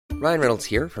Ryan Reynolds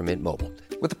here from Mint Mobile.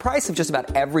 With the price of just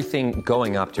about everything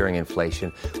going up during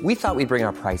inflation, we thought we'd bring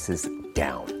our prices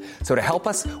down. So to help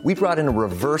us, we brought in a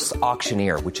reverse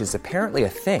auctioneer, which is apparently a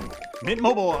thing. Mint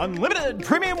Mobile Unlimited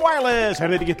Premium Wireless. How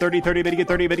to get 30, 30, bit to get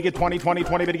 30, bit to get 20, 20,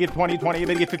 20, bit to get 20, 20,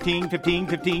 bit to get 15, 15,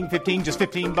 15, 15, just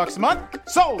 $15 a month?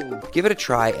 Sold! Give it a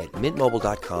try at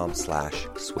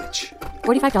mintmobile.com/switch.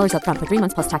 $45 up front for 3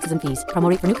 months plus taxes and fees. Promo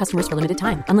rate for new customers for limited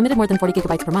time. Unlimited more than 40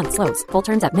 gigabytes per month. Slows full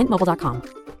terms at mintmobile.com.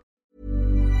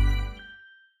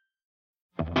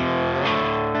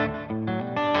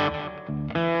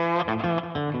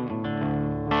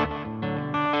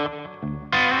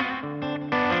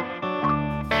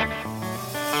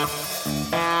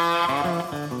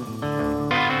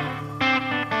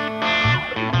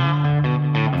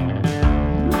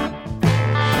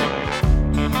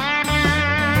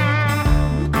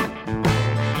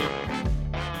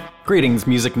 Greetings,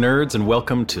 music nerds, and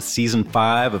welcome to Season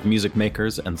 5 of Music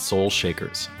Makers and Soul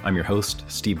Shakers. I'm your host,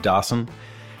 Steve Dawson,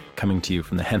 coming to you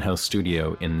from the Hen House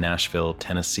Studio in Nashville,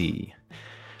 Tennessee.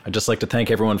 I'd just like to thank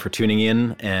everyone for tuning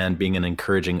in and being an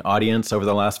encouraging audience over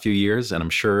the last few years, and I'm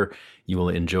sure you will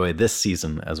enjoy this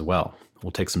season as well.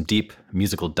 We'll take some deep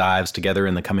musical dives together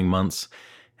in the coming months,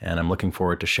 and I'm looking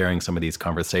forward to sharing some of these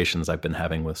conversations I've been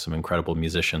having with some incredible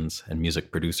musicians and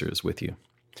music producers with you.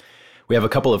 We have a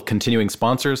couple of continuing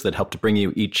sponsors that help to bring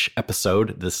you each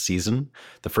episode this season.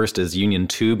 The first is Union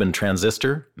Tube and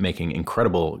Transistor, making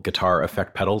incredible guitar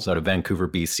effect pedals out of Vancouver,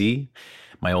 BC.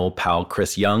 My old pal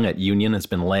Chris Young at Union has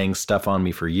been laying stuff on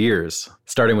me for years,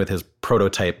 starting with his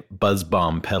prototype Buzz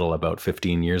Bomb pedal about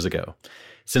 15 years ago.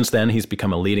 Since then, he's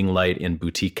become a leading light in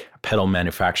boutique pedal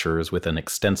manufacturers with an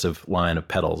extensive line of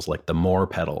pedals like the Moore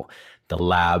pedal, the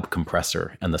Lab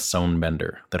compressor, and the Sone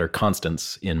Bender that are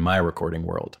constants in my recording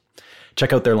world.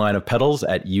 Check out their line of pedals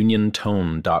at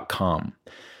uniontone.com.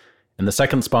 And the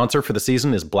second sponsor for the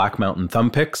season is Black Mountain Thumb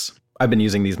Picks. I've been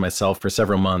using these myself for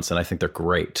several months, and I think they're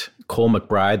great. Cole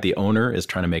McBride, the owner, is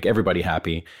trying to make everybody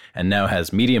happy, and now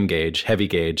has medium gauge, heavy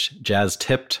gauge, jazz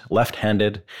tipped,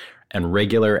 left-handed, and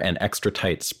regular and extra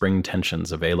tight spring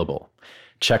tensions available.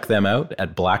 Check them out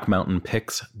at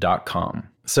blackmountainpicks.com.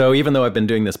 So even though I've been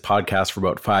doing this podcast for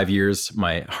about 5 years,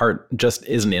 my heart just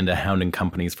isn't into hounding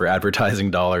companies for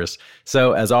advertising dollars.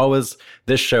 So as always,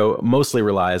 this show mostly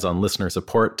relies on listener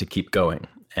support to keep going.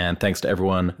 And thanks to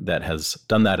everyone that has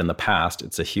done that in the past,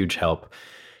 it's a huge help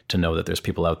to know that there's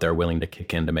people out there willing to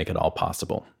kick in to make it all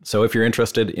possible. So if you're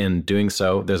interested in doing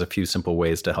so, there's a few simple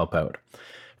ways to help out.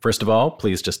 First of all,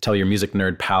 please just tell your music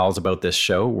nerd pals about this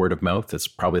show. Word of mouth is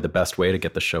probably the best way to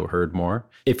get the show heard more.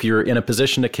 If you're in a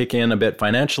position to kick in a bit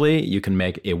financially, you can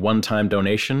make a one-time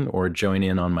donation or join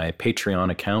in on my Patreon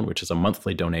account, which is a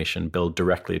monthly donation billed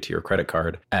directly to your credit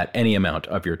card at any amount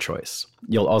of your choice.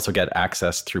 You'll also get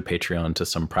access through Patreon to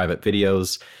some private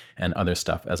videos and other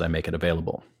stuff as I make it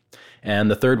available.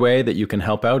 And the third way that you can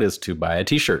help out is to buy a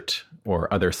t-shirt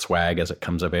or other swag as it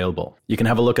comes available. You can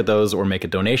have a look at those or make a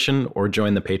donation or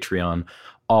join the Patreon,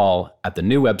 all at the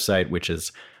new website, which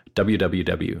is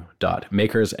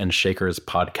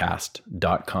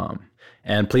www.makersandshakerspodcast.com.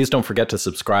 And please don't forget to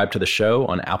subscribe to the show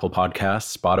on Apple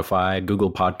Podcasts, Spotify,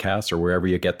 Google Podcasts, or wherever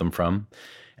you get them from.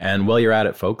 And while you're at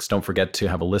it, folks, don't forget to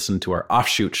have a listen to our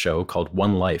offshoot show called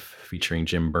One Life, featuring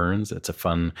Jim Burns. It's a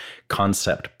fun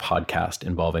concept podcast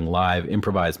involving live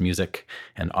improvised music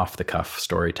and off-the-cuff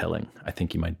storytelling. I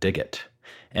think you might dig it.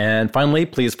 And finally,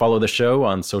 please follow the show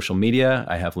on social media.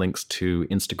 I have links to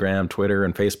Instagram, Twitter,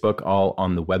 and Facebook, all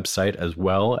on the website, as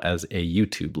well as a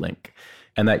YouTube link.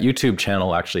 And that YouTube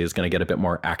channel actually is going to get a bit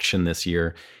more action this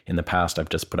year. In the past, I've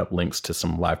just put up links to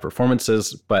some live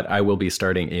performances, but I will be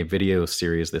starting a video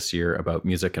series this year about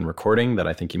music and recording that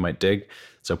I think you might dig.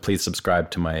 So please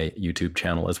subscribe to my YouTube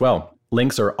channel as well.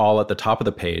 Links are all at the top of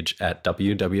the page at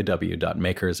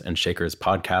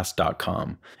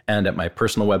www.makersandshakerspodcast.com and at my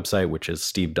personal website, which is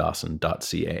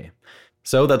stevedawson.ca.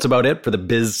 So that's about it for the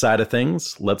biz side of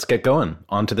things. Let's get going.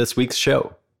 On to this week's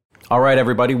show. All right,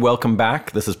 everybody, welcome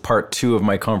back. This is part 2 of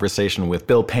my conversation with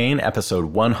Bill Payne, episode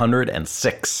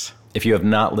 106. If you have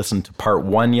not listened to part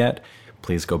 1 yet,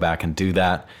 please go back and do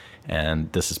that.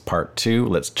 And this is part 2.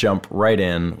 Let's jump right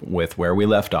in with where we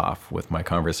left off with my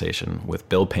conversation with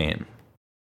Bill Payne.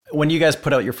 When you guys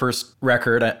put out your first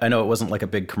record, I know it wasn't like a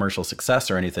big commercial success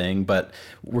or anything, but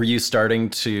were you starting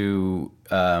to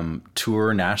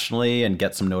tour nationally and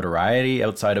get some notoriety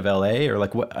outside of LA? Or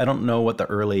like, what? I don't know what the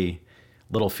early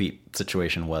Little Feat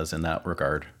situation was in that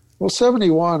regard. Well,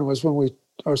 71 was when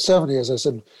or 70, as I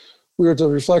said, we were at the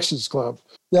Reflections Club.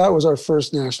 That was our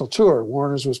first national tour.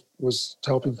 Warner's was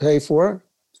helping pay for it.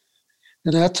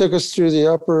 And that took us through the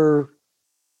upper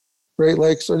Great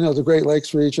Lakes, the Great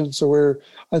Lakes region. So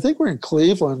I think we're in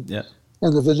Cleveland. Yeah.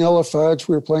 And the Vanilla Fudge,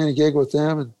 we were playing a gig with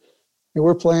them, and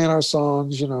we're playing our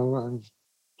songs, and,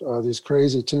 these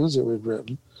crazy tunes that we'd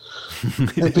written.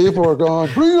 And people were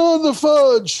going, "Bring on the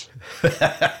fudge."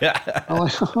 I'm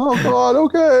like, "Oh God,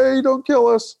 okay, don't kill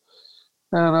us."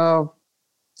 And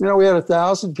we had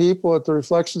 1,000 people at the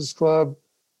Reflections Club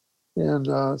in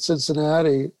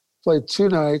Cincinnati. Played 2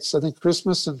 nights, I think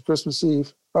Christmas and Christmas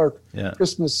Eve, or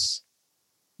Christmas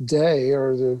Day,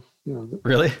 or the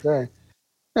Really? day.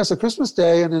 Yeah, so Christmas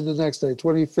Day, and then the next day,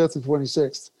 25th and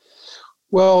 26th.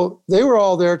 Well, they were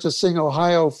all there to sing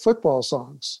Ohio football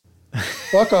songs,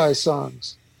 Buckeye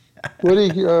songs. Woody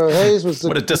Hayes was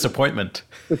what a disappointment.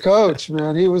 The coach,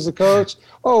 man. He was the coach.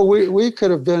 Oh, we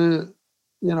could have been,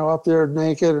 up there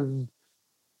naked and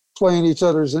playing each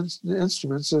other's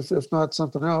instruments, if not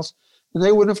something else, and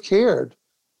they wouldn't have cared.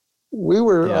 We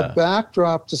were a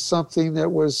backdrop to something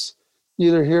that was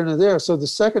neither here nor there. So the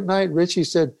second night, Richie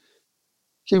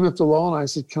came up to Lowell, and I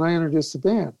said, "Can I introduce the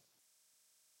band?"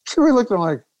 We looked at him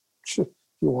like, "If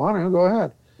you want to, go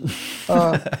ahead."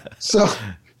 So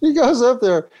he goes up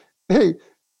there. Hey,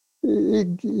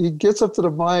 he gets up to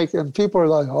the mic, and people are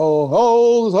like,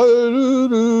 "Oh,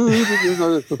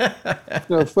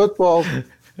 football,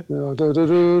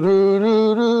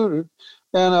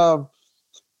 and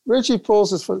Richie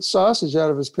pulls his sausage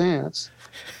out of his pants.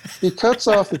 He cuts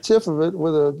off the tip of it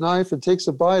with a knife and takes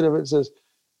a bite of it and says,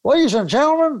 "Ladies and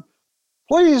gentlemen,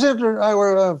 please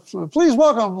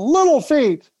welcome Little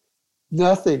Feat."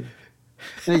 Nothing.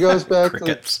 And he goes back to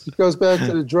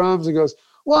the drums and goes,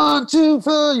 1, 2,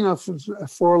 3,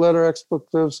 4-letter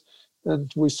expletives,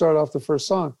 and we start off the first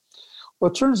song.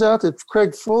 Well, it turns out that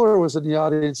Craig Fuller was in the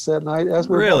audience that night, as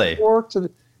were really 4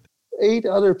 to 8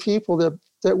 other people that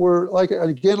were like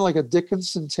a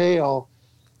Dickinson tale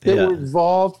that were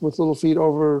involved with Little Feat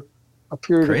over a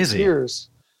period of years,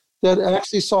 that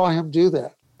actually saw him do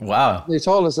that. Wow. They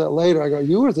told us that later. I go,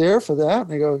 "You were there for that?"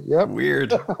 And they go, "Yep."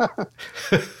 Weird.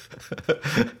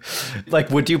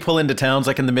 Like, would you pull into towns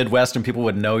like in the Midwest and people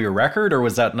would know your record, or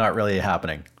was that not really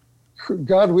happening?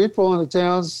 God, we'd pull into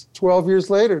towns 12 years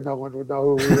later. No one would know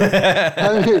who we were. I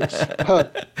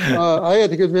had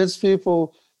to convince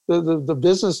people, the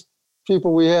business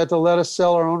people we had, to let us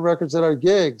sell our own records at our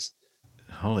gigs.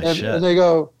 Holy shit. And they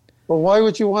go, "Well, why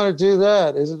would you want to do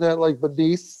that? Isn't that like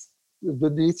beneath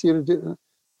you to do?"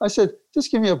 I said,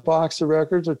 "Just give me a box of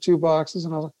records or 2 boxes,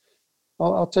 and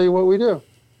I'll tell you what we do."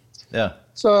 Yeah.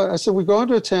 So I said, "We go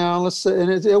into a town, let's say," and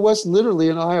it was literally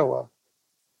in Iowa.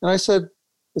 And I said,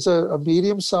 it's a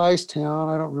medium-sized town.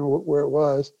 I don't remember where it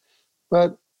was,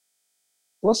 but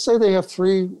let's say they have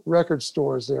 3 record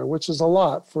stores there, which is a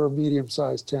lot for a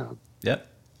medium-sized town. Yep.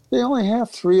 They only have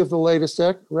 3 of the latest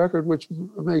record, which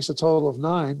makes a total of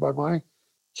 9 by my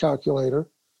calculator,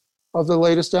 of the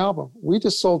latest album. We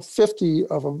just sold 50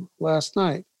 of them last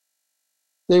night.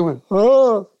 They went,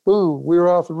 "Oh," boom, we were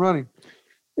off and running.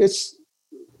 It's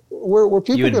where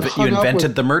people you get hung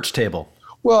invented up the merch table.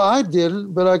 Well, I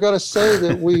didn't, but I got to say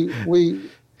that what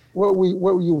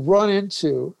you run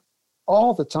into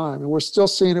all the time, and we're still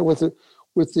seeing it with the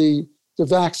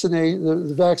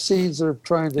vaccines that are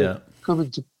trying to come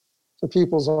into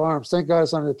people's arms. Thank God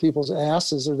it's not into people's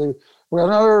asses, or we got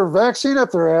another vaccine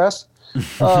up their ass.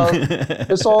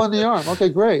 It's all in the arm. Okay,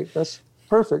 great. That's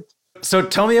perfect. So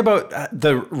tell me about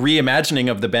the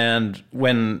reimagining of the band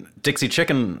when Dixie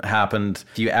Chicken happened.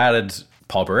 You added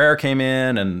Paul Barrere came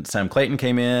in and Sam Clayton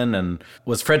came in, and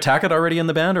was Fred Tackett already in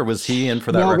the band, or was he in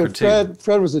for that record too?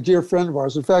 Fred was a dear friend of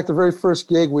ours. In fact, the very first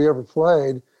gig we ever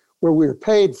played, where we were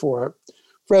paid for it,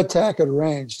 Fred Tackett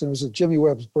arranged, and it was at Jimmy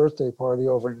Webb's birthday party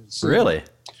over in Sydney. Really?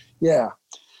 Yeah.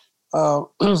 So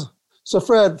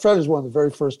Fred is one of the very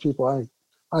first people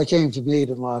I came to meet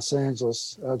in Los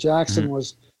Angeles. Jackson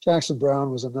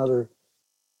Brown was another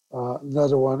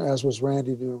one, as was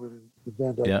Randy Newman and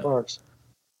Van Dyke Parks.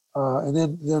 And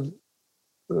then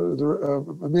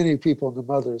many people in the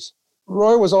Mothers.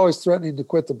 Roy was always threatening to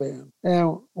quit the band.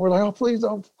 And we're like, "Oh, please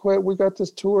don't quit. We got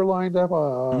this tour lined up.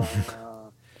 Got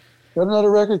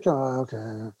another record coming."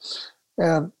 Okay.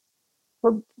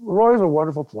 But Roy's a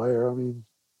wonderful player. I mean,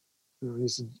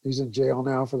 he's in jail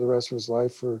now for the rest of his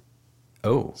life for I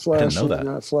didn't know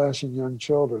that. Flashing young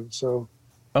children. So,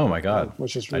 oh my God,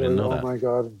 which is really, I didn't know that. My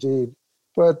God, indeed.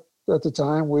 But at the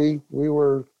time, we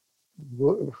were,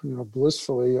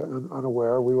 blissfully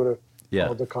unaware. We would have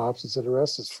called the cops and said,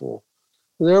 "Arrest this fool."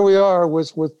 But there we are,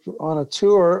 on a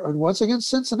tour, and once again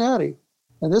Cincinnati,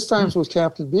 and this time it was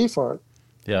Captain Beefheart.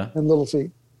 Yeah. And Little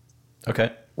Feat.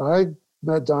 Okay. I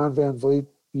met Don Van Vliet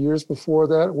years before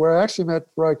that, where I actually met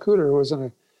Ry Cooder, who was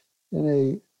in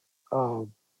a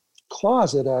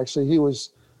closet, actually.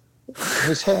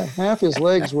 Half his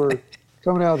legs were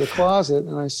coming out of the closet.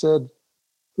 And I said,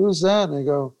 who's that? And they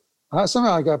go,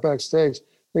 somehow I got backstage.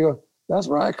 They go, that's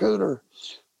Ry Cooder.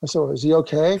 I said, is he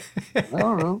okay? I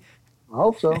don't know. I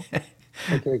hope so.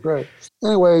 Okay, great.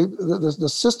 Anyway, the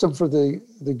system for the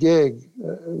gig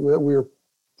that we were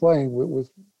playing with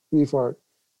Beefheart,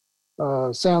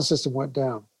 sound system went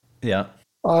down. Yeah.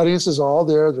 Audience is all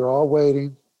there. They're all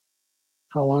waiting.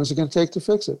 How long is it going to take to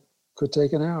fix it? Could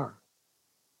take an hour.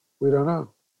 We don't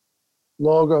know.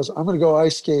 Lowell goes, I'm going to go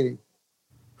ice skating.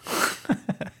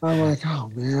 I'm like, oh,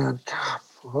 man. God,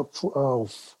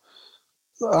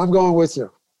 I'm going with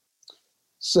you.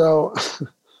 So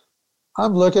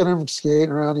I'm looking at him skating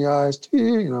around the ice,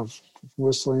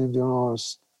 whistling, doing all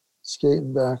this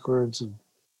skating backwards. And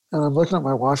I'm looking at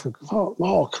my watch going, oh,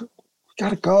 Lowell, we got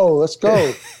to go. Let's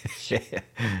go.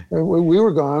 And we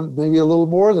were gone maybe a little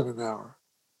more than an hour.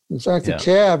 In fact, the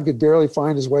cab could barely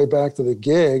find his way back to the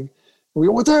gig. We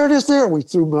went, there it is there. We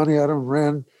threw money at him,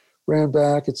 ran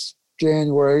back. It's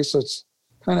January, so it's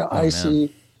kind of icy. Man.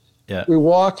 Yeah. We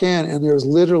walk in, and there's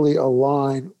literally a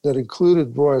line that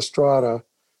included Roy Estrada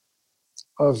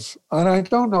and I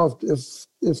don't know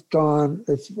if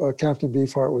Captain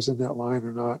Beefheart was in that line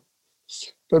or not,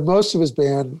 but most of his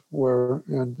band were,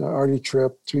 and Artie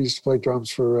Tripp, who used to play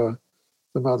drums for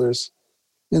the Mothers,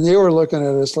 and they were looking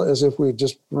at us as if we'd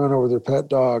just run over their pet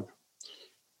dog.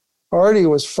 Artie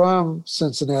was from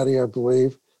Cincinnati, I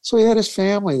believe, so he had his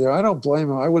family there. I don't blame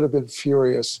him. I would have been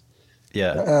furious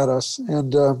at us.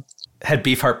 And had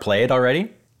Beefheart played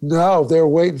already? No, they were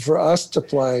waiting for us to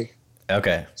play.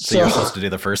 Okay, so you were supposed to do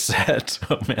the first set.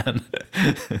 Oh man.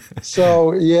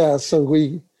 So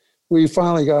we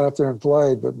finally got up there and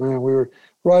played, but man, we were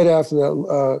right after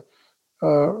that.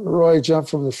 Roy jumped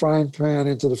from the frying pan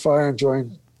into the fire and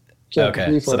joined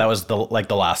Captain Beefheart. So that was the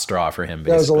last straw for him.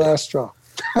 Basically. That was the last straw.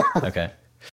 Okay.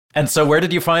 And so where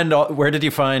did you find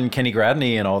Kenny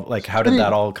Gradney and all? Like, how did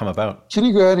that all come about?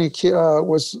 Kenny Gradney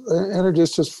was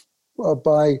introduced to us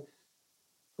by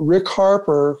Rick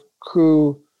Harper,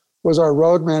 who was our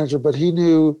road manager, but he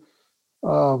knew,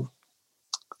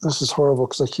 this is horrible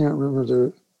because I can't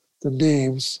remember the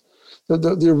names.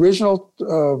 The original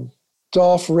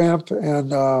Dolph Remp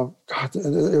and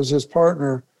it was his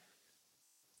partner.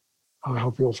 I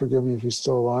hope you'll forgive me if he's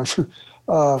still alive.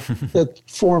 That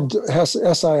formed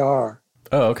SIR.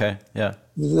 Oh, okay, yeah.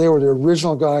 They were the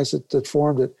original guys that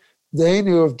formed it. They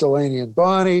knew of Delaney and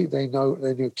Bonnie. They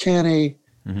knew Kenny,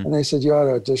 and they said, you ought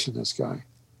to audition this guy.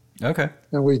 Okay.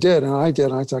 And we did, and I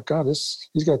did. And I thought, God, he's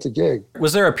got the gig.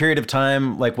 Was there a period of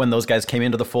time, like when those guys came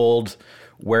into the fold,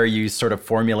 where you sort of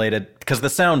formulated, because the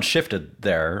sound shifted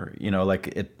there, like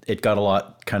it got a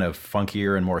lot kind of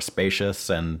funkier and more spacious,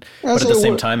 but at the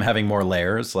same time having more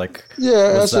layers, like,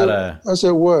 as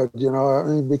it would,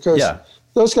 because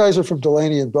those guys are from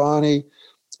Delaney and Bonnie.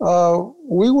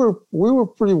 We were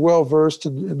pretty well versed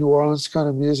in New Orleans kind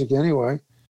of music anyway.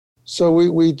 So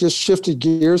we just shifted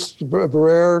gears.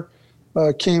 Barrere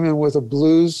came in with a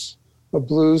blues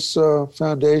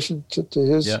foundation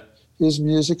to his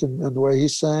music and the way he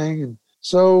sang. And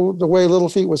so the way Little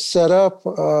Feat was set up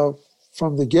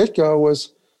from the get-go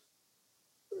was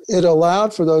it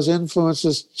allowed for those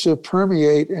influences to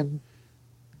permeate and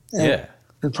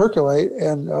percolate.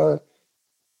 And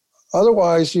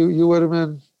otherwise you would have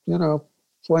been,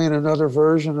 playing another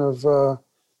version of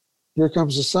Here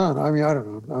Comes the Sun. I mean, I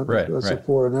don't know. That's a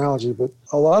poor analogy, but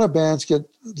a lot of bands get,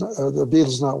 the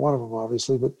Beatles not one of them,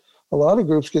 obviously, but a lot of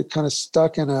groups get kind of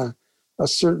stuck in a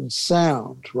certain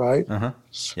sound, right?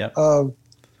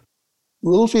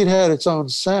 Little Feat had its own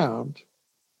sound,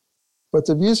 but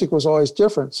the music was always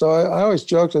different. So I always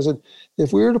joked, I said,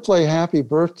 if we were to play Happy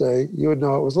Birthday, you would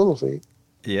know it was Little Feat.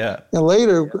 Yeah. And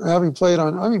later, having played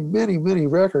on, many, many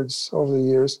records over the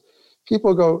years,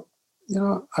 people go,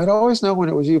 I'd always know when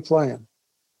it was you playing.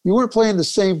 You weren't playing the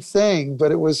same thing,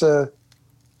 but it was a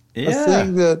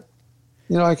thing that,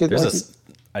 I could... There's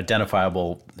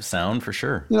identifiable sound for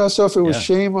sure. So if it was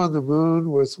Shame on the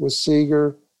Moon with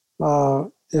Seeger,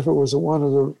 if it was one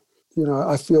of the,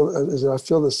 I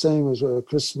feel the same as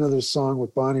Chris Smithers' song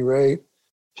with Bonnie Raitt,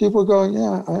 people going,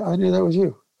 I knew that was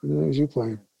you. I knew that was you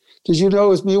playing. Did you know it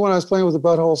was me when I was playing with the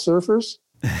Butthole Surfers?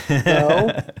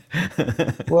 No.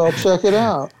 Well, check it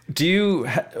out. Do you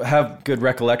have good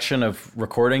recollection of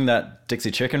recording that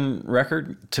Dixie Chicken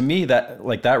record? To me, that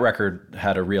record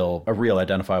had a real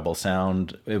identifiable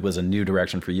sound. It was a new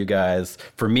direction for you guys.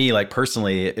 For me,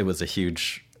 personally, it was a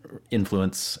huge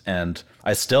influence, and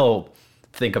I still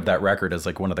think of that record as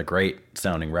like one of the great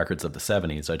sounding records of the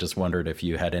 70s. I just wondered if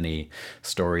you had any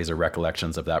stories or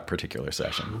recollections of that particular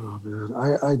session. Oh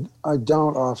man, I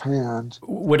don't offhand.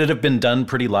 Would it have been done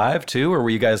pretty live too, or were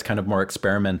you guys kind of more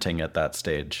experimenting at that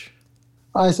stage?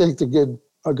 I think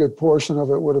a good portion of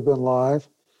it would have been live.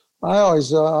 I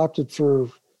always opted for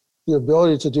the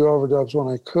ability to do overdubs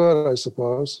when I could, I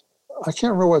suppose. I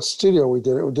can't remember what studio we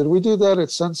did it. Did we do that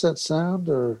at Sunset Sound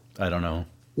or? I don't know.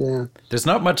 Yeah. There's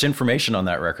not much information on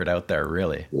that record out there,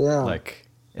 really. Yeah. Like,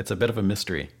 it's a bit of a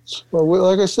mystery. Well,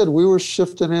 like I said, we were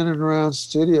shifting in and around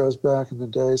studios back in the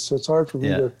day, so it's hard for me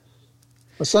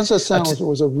to. Sunset Sound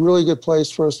was a really good place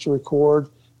for us to record.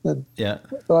 And,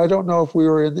 but I don't know if we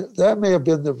were in. That may have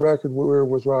been the record we were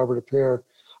with Robert Appert.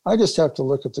 I just have to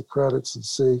look at the credits and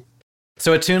see.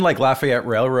 So a tune like Lafayette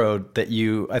Railroad that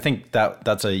I think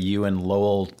that's a you and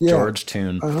Lowell George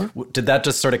tune. Uh-huh. Did that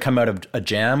just sort of come out of a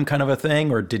jam kind of a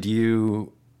thing? Or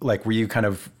were you kind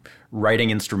of writing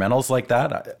instrumentals like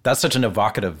that? That's such an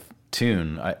evocative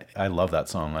tune. I love that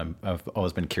song. I've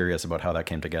always been curious about how that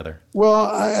came together. Well,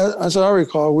 as I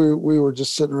recall, we were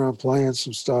just sitting around playing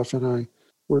some stuff and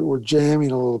we're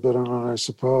jamming a little bit on it, I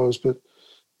suppose. But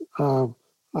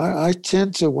I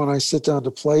tend to, when I sit down to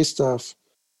play stuff,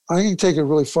 I can take it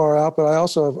really far out, but I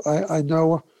also I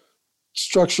know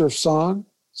structure of song,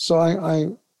 so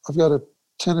I've got a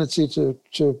tendency to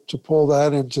pull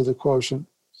that into the quotient.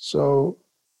 So,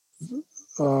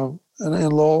 and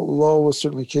Lowell was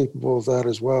certainly capable of that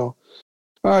as well.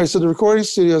 All right, so the recording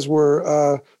studios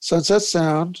were Sunset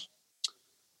Sound,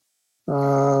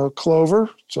 Clover.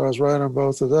 So I was right on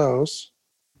both of those.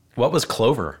 What was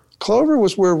Clover? Clover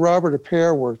was where Robert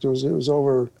Appert worked. It was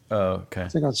over. Oh, okay. I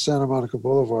think on Santa Monica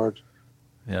Boulevard.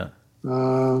 Yeah.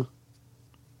 So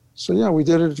yeah, we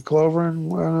did it at Clover in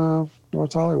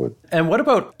North Hollywood. And what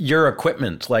about your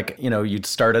equipment? Like, you'd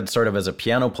started sort of as a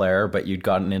piano player, but you'd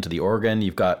gotten into the organ.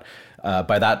 You've got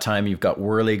by that time you've got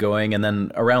Whirly going, and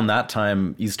then around that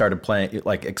time you started playing,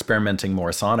 like experimenting more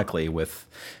sonically with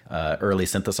early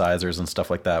synthesizers and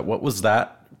stuff like that. What was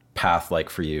that path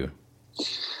like for you?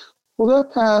 Well,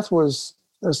 that path was,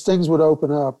 as things would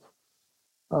open up,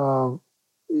 not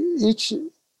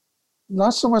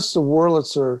so much the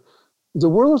Wurlitzer. The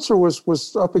Wurlitzer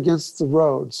was up against the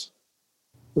Rhodes,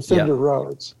 the Fender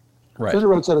Rhodes. Right. Fender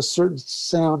Rhodes had a certain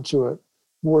sound to it,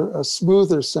 a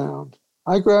smoother sound.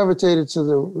 I gravitated to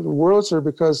the Wurlitzer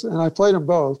because, and I played them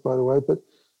both, by the way, but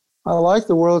I liked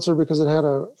the Wurlitzer because it had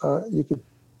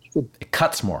it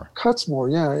cuts more. Cuts more,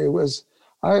 yeah. It was.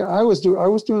 I was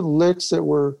doing licks that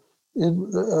were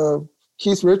in.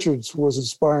 Keith Richards was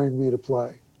inspiring me to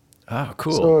play. Oh,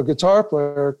 cool. So a guitar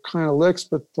player kind of licks,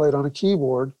 but played on a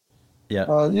keyboard. Yeah.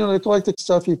 Like the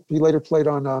stuff he later played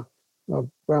on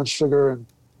Brown Sugar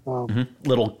and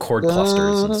little chord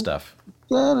clusters and stuff.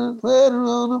 Later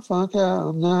on the funk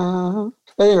out now.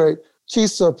 At any rate,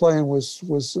 Keith's playing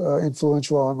was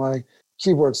influential on my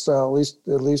keyboard style,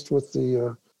 at least with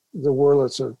the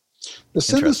Wurlitzer. The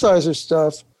synthesizer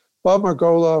stuff, Bob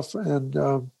Margoloff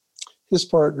and his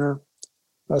partner,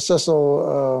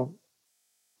 Cecil,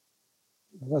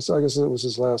 I guess it was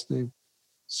his last name,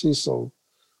 Cecil,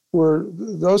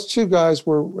 those two guys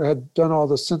had done all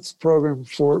the synth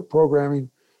programming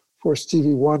for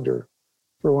Stevie Wonder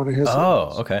for one of his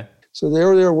albums. Okay. So they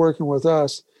were there working with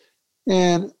us.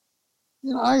 And,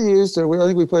 I used it. I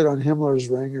think we played on Himmler's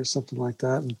Ring or something like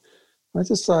that. And I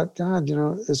just thought, God,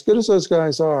 as good as those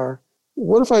guys are,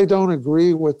 what if I don't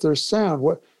agree with their sound?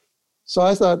 So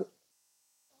I thought,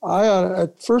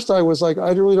 at first I was like,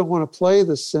 I really don't want to play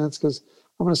the synths because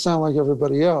I'm going to sound like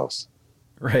everybody else.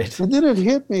 Right. And then it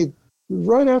hit me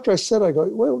right after I said, I go,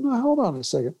 well, no, hold on a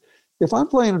second. If I'm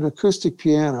playing an acoustic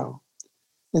piano,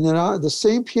 and then the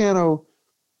same piano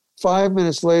 5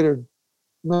 minutes later,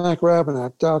 Mac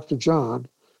Rabenak, Dr. John,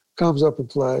 comes up and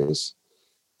plays,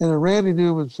 and then Randy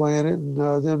Newman playing it, and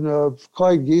then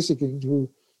Clyde Giesecke, who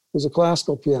was a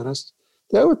classical pianist,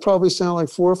 that would probably sound like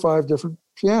 4 or 5 different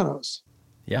pianos.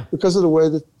 Yeah. Because of the way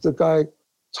that the guy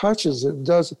touches it and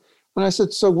does it. And I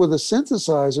said, so with a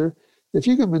synthesizer, if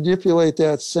you can manipulate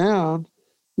that sound,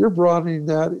 you're broadening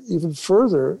that even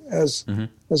further as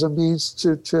a means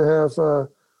to have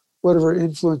whatever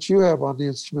influence you have on the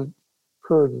instrument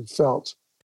heard and felt.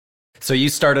 So you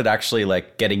started actually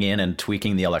like getting in and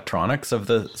tweaking the electronics of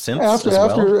the synths as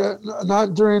well? After,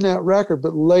 not during that record,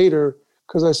 but later,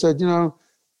 because I said,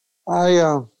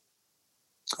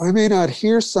 I may not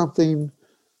hear something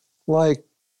like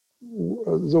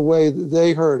the way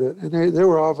they heard it, and they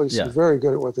were obviously very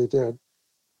good at what they did.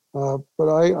 But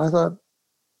I thought,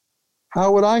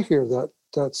 how would I hear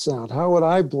that sound? How would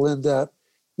I blend that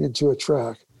into a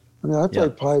track? I mean, I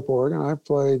played pipe organ, I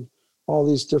played all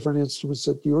these different instruments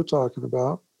that you were talking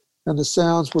about. And the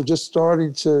sounds were just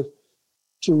starting to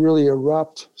really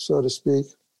erupt, so to speak,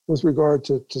 with regard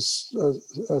to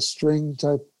string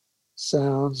type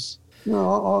sounds,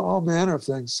 all manner of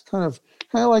things, kind of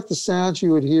like the sounds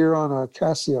you would hear on a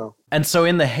Casio. And so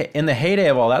in the heyday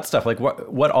of all that stuff, like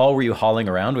what all were you hauling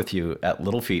around with you at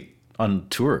Little Feat on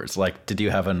tours? Like, did you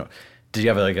have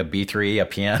like a B3, a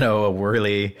piano, a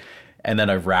Whirly, and then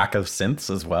a rack of synths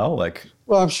as well? Like,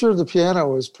 well, I'm sure the piano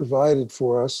was provided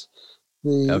for us.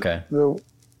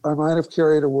 I might have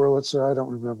carried a Wurlitzer. I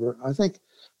don't remember. I think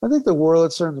the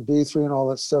Wurlitzer and the B3 and all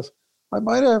that stuff. I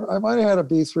might have had a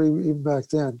B3 even back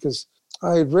then, because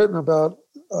I had written about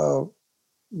not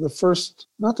the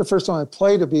first time I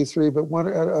played a B3, but one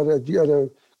at a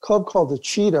club called the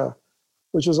Cheetah,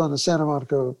 which was on the Santa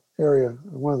Monica area,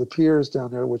 one of the piers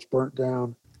down there, which burnt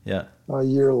down a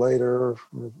year later or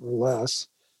less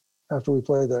after we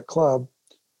played that club.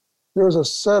 There was a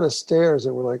set of stairs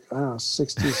that were like, I don't know,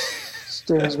 60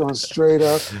 stairs going straight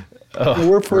up. Oh, and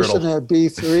we're pushing that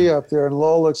B3 up there, and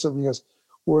Lowell looks at me and goes,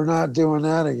 "We're not doing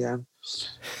that again."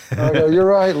 I go, "You're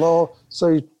right, Lowell."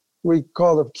 So we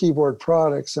called up Keyboard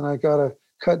Products, and I got a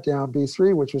cut down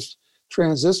B3, which was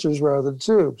transistors rather than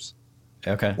tubes.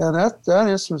 Okay. And that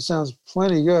instrument sounds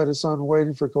plenty good. It's on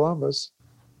Waiting for Columbus.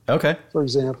 Okay. For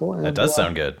example. And that does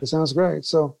sound good. It sounds great.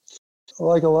 So,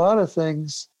 like a lot of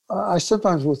things, I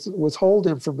sometimes withhold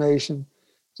information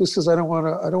just because I don't want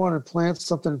to plant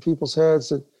something in people's heads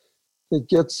that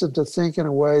gets them to think in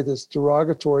a way that's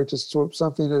derogatory to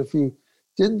something that if you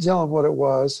didn't tell them what it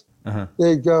was,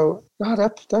 they'd go, "God,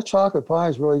 that chocolate pie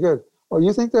is really good." "Oh,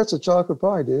 you think that's a chocolate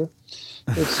pie, do you?"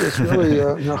 It's really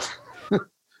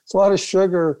it's a lot of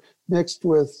sugar mixed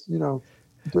with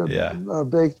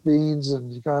baked beans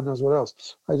and God knows what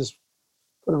else. I just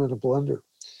put them in a blender.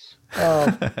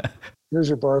 Here's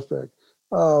your barf bag.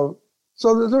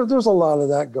 So there's a lot of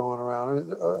that going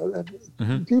around.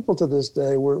 And people to this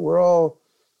day, we're all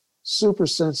super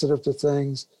sensitive to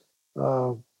things.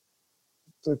 The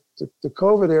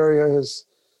COVID area has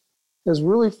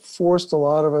really forced a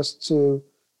lot of us to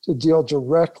deal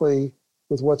directly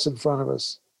with what's in front of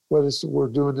us. Whether we're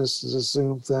doing this as a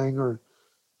Zoom thing, or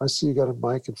I see you got a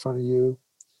mic in front of you.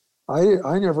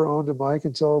 I never owned a mic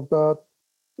until about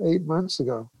 8 months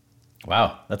ago.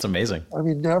 Wow, that's amazing. I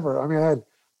mean, never. I mean, I had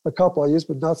a couple I used,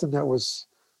 but nothing that was,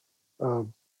 that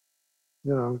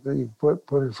you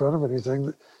put in front of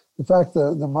anything. In fact,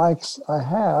 the mics I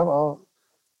have, I'll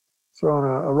throw in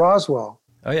a Roswell.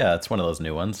 Oh yeah, it's one of those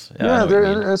new ones. Yeah,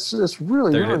 it's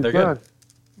really good.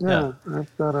 Yeah,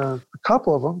 I've got a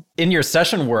couple of them. In your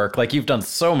session work, like you've done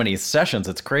so many sessions,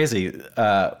 it's crazy.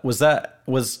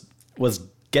 Was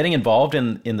getting involved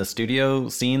in the studio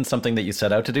scene something that you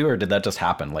set out to do, or did that just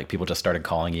happen? Like people just started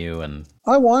calling you and...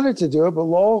 I wanted to do it, but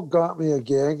Lowell got me a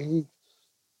gig.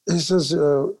 He says,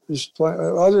 you should play.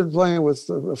 Other than playing with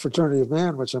a Fraternity of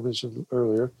Man, which I mentioned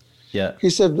earlier. Yeah.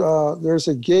 He said, there's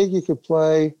a gig you could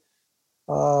play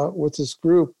with this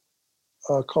group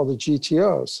called the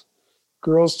GTOs,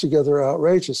 Girls Together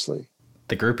Outrageously.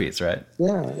 The groupies, right?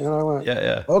 Yeah. And I went,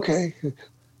 yeah. Okay.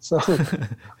 So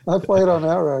I played on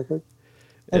that record.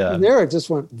 And from there, it just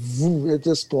went, it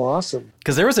just blossomed.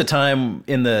 Because there was a time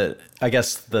in the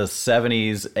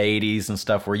 70s, 80s and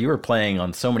stuff where you were playing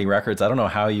on so many records. I don't know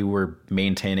how you were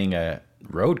maintaining a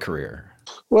road career.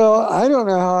 Well, I don't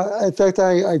know how. In fact,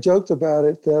 I joked about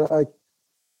it that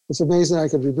it's amazing I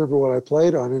could remember what I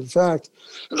played on. In fact,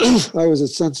 I was at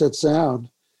Sunset Sound,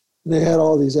 and they had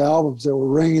all these albums that were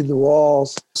ringing the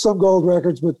walls. Some gold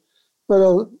records, but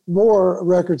more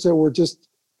records that were just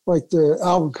like the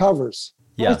album covers.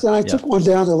 Yeah, and I took one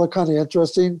down that looked kind of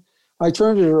interesting. I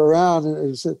turned it around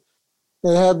and it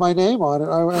had my name on it.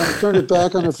 I turned it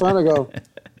back on the front. I go,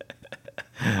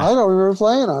 I don't remember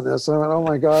playing on this. I went, oh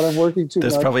my God, I'm working too much.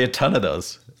 There's probably a ton of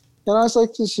those. And I was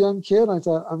like this young kid. I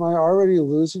thought, am I already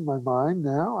losing my mind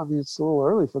now? I mean, it's a little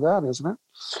early for that, isn't it?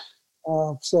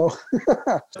 So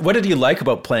what did you like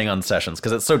about playing on sessions?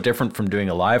 Because it's so different from doing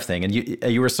a live thing, and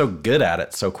you were so good at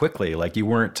it so quickly. Like you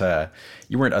weren't a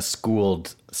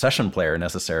schooled session player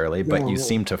necessarily, but you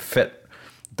seemed to fit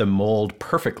the mold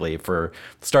perfectly for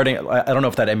starting. I don't know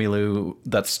if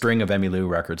that string of Emmylou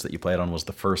records that you played on was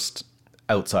the first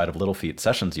outside of Little Feat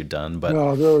sessions you'd done, but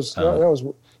no, that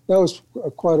was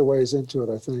quite a ways into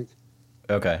it, I think.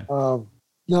 Okay.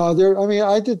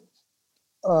 I did.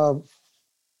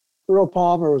 Earl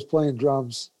Palmer was playing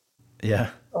drums. Yeah.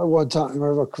 One time,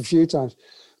 or a few times.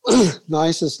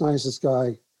 nicest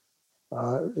guy.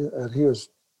 And he was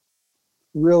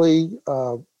really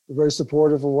very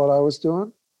supportive of what I was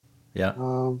doing. Yeah.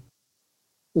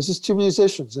 There's just two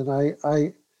musicians, and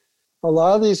I a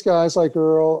lot of these guys like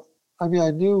Earl, I mean,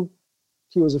 I knew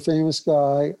he was a famous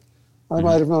guy. I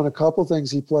might have known a couple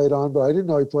things he played on, but I didn't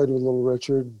know he played with Little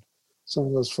Richard and some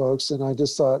of those folks. And I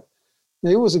just thought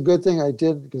maybe it was a good thing I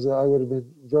didn't, because I would have been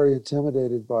very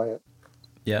intimidated by it.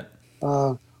 Yeah.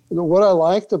 What I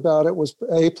liked about it was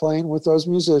A, playing with those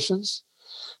musicians,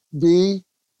 B,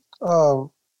 and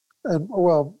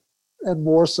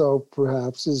more so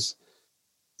perhaps is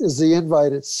the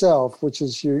invite itself, which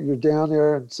is you're down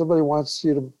there and somebody wants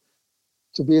you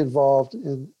to be involved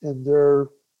in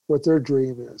what their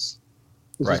dream is,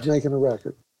 which is making a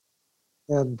record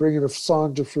and bringing a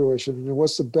song to fruition. And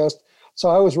what's the best? So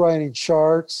I was writing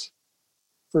charts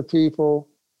for people.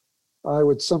 I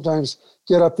would sometimes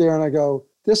get up there and I go,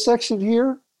 this section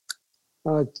here,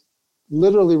 and I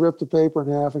literally rip the paper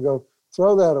in half and go,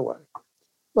 throw that away.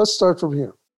 Let's start from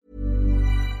here.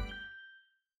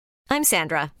 I'm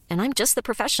Sandra, and I'm just the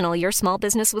professional your small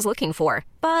business was looking for.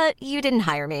 But you didn't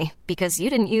hire me because you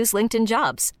didn't use LinkedIn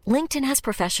Jobs. LinkedIn has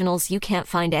professionals you can't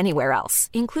find anywhere else,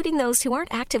 including those who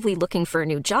aren't actively looking for a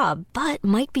new job, but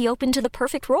might be open to the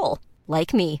perfect role,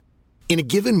 like me. In a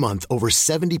given month, over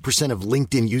 70% of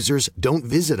LinkedIn users don't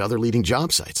visit other leading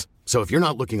job sites. So if you're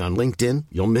not looking on LinkedIn,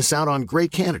 you'll miss out on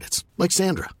great candidates like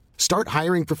Sandra. Start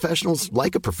hiring professionals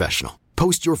like a professional.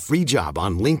 Post your free job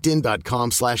on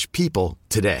linkedin.com/people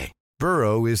today.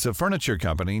 Burrow is a furniture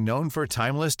company known for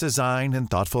timeless design and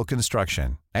thoughtful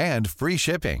construction and free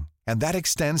shipping, and that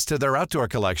extends to their outdoor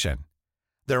collection.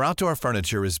 Their outdoor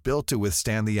furniture is built to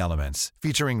withstand the elements,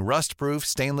 featuring rust-proof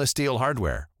stainless steel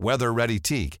hardware, weather-ready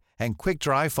teak, and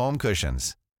quick-dry foam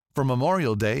cushions. For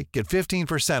Memorial Day, get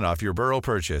 15% off your Burrow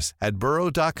purchase at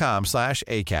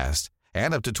burrow.com/ACAST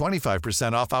and up to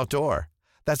 25% off outdoor.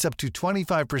 That's up to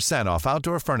 25% off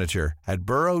outdoor furniture at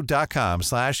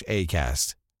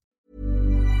burrow.com/ACAST.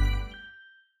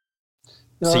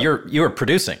 So you were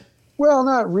producing? Well,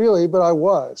 not really, but I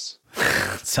was.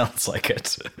 Sounds like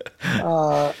it.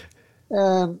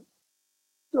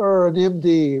 Or an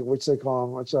MD, which they call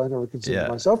them, which I never considered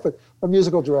myself, but a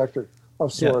musical director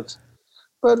of sorts. Yeah.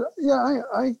 But yeah,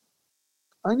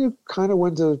 I knew kind of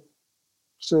when to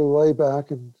lay back,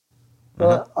 and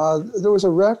there was a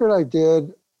record I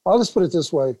did. I'll just put it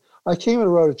this way: I came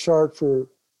and wrote a chart for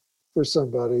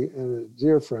somebody and a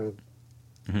dear friend,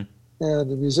 and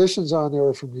the musicians on there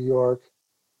were from New York,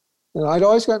 and I'd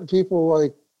always gotten people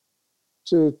like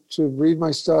to read my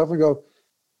stuff and go,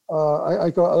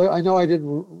 I know I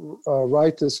didn't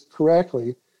write this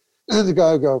correctly. And the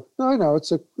guy would go, no, I know,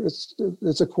 it's a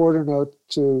quarter note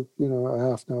to, a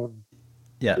half note.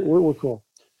 Yeah. We're cool.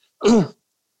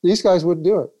 These guys wouldn't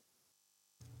do it.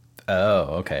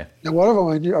 Oh, okay. And one of them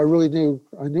I knew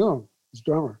him, his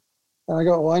drummer. And I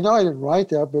go, well, I know I didn't write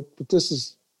that, but this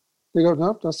is, they go,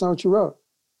 nope, that's not what you wrote.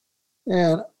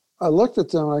 And I looked at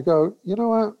them and I go, you know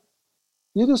what?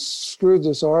 You just screwed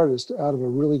this artist out of a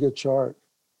really good chart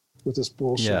with this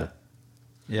bullshit.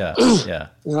 Yeah.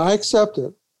 And I accept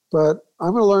it, but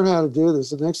I'm going to learn how to do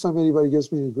this. The next time anybody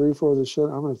gives me a grief over this shit,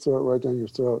 I'm going to throw it right down your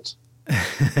throats.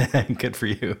 Good for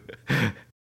you.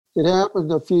 It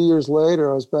happened a few years later.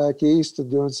 I was back east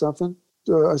and doing something.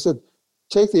 I said,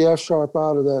 take the F sharp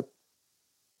out of that,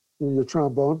 your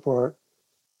trombone part.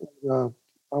 And,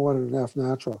 I wanted an F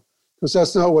natural because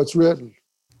that's not what's written.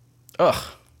 Ugh.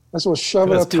 That's what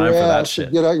shove it up your ass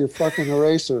and get out your fucking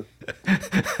eraser.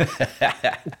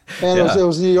 And it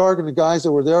was New York, and the guys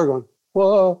that were there going,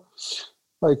 whoa.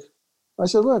 Like, I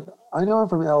said, look, I know I'm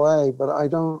from LA, but I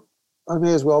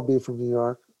may as well be from New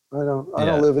York. I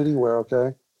don't live anywhere,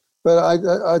 okay? But I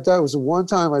that was the one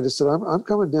time I just said, I'm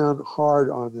coming down hard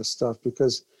on this stuff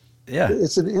because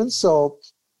it's an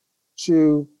insult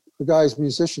to the guy's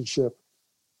musicianship.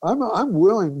 I'm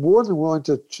more than willing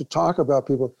to talk about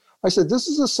people. I said, this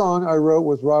is a song I wrote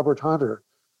with Robert Hunter,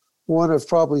 one of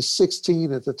probably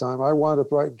 16 at the time. I wound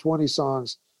up writing 20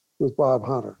 songs with Bob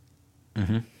Hunter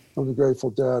from the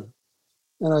Grateful Dead.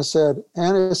 And I said,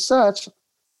 and as such,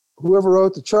 whoever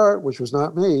wrote the chart, which was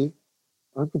not me,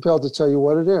 I'm compelled to tell you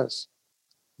what it is.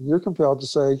 And you're compelled to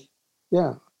say,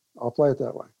 yeah, I'll play it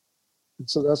that way. And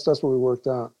so that's what we worked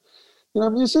out.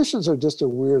 Musicians are just a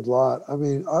weird lot. I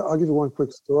mean, I'll give you one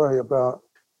quick story about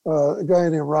a guy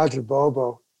named Roger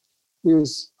Bobo. He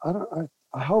was, I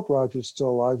hope Roger's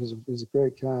still alive. He's a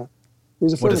great cat.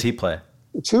 What does he play?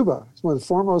 Tuba. He's one of the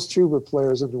foremost tuba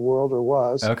players in the world, or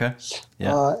was. Okay.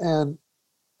 Yeah. And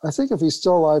I think if he's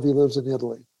still alive, he lives in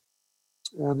Italy.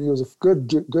 And he was a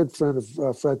good friend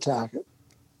of Fred Tackett.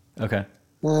 Okay.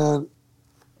 And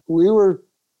we were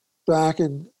back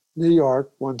in New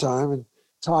York one time and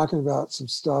talking about some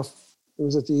stuff. It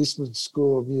was at the Eastman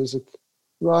School of Music.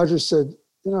 Roger said,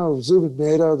 Zubin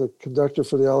Mehta, the conductor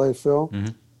for the LA Phil,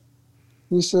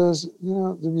 he says,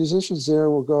 the musicians there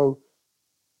will go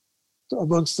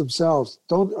amongst themselves.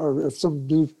 Or if some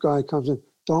new guy comes in,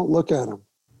 don't look at him.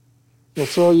 He'll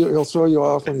throw you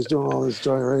off when he's doing all his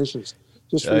gyrations.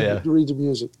 Just read the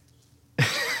music.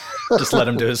 Just let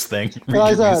him do his thing.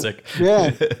 Read your music.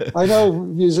 Yeah, I know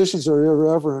musicians are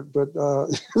irreverent, but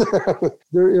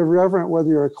they're irreverent whether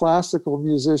you're a classical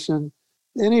musician,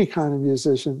 any kind of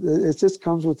musician. It just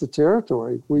comes with the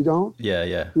territory. We don't.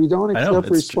 We don't accept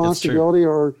responsibility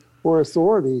or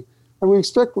authority, and we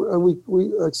expect we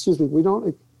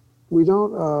don't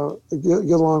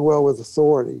get along well with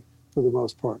authority for the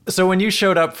most part. So when you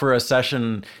showed up for a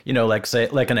session, like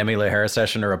an Emmylou Harris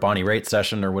session or a Bonnie Raitt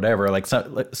session or whatever, like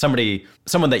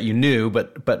someone that you knew,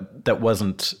 but that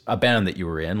wasn't a band that you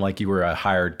were in, like you were a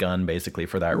hired gun basically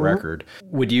for that record,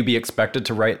 would you be expected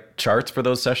to write charts for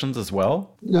those sessions as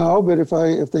well? No, but if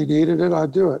they needed it,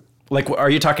 I'd do it. Like, are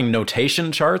you talking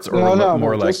notation charts or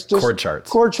more like just chord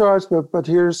charts? Chord charts, but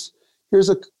here's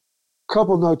a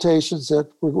couple notations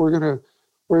that we're gonna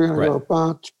go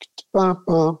bum bum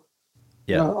bum.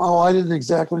 Yeah. I didn't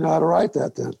exactly know how to write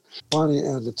that then. Bonnie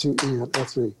and the 2 E and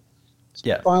F3. So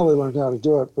yeah. Finally learned how to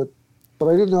do it, but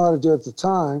I didn't know how to do it at the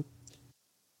time.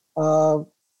 I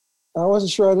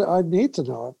wasn't sure I'd need to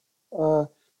know it.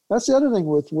 That's the other thing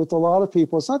with a lot of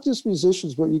people. It's not just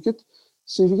musicians, but if you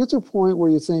get to a point where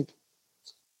you think,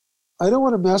 I don't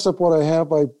want to mess up what I have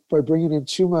by bringing in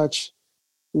too much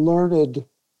learned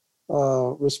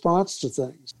response to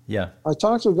things. Yeah. I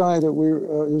talked to a guy that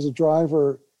he was a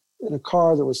driver in a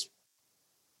car that was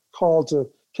called to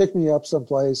pick me up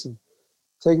someplace and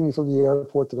take me from the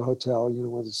airport to the hotel,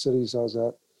 one of the cities I was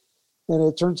at. And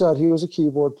it turns out he was a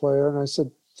keyboard player. And I said,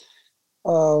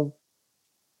 have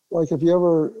you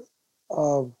ever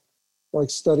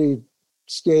studied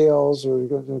scales or,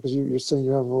 because you're saying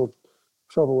you're having a little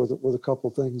trouble with a couple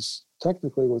things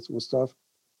technically with stuff.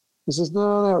 He says,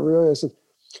 no, not really. I said,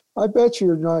 I bet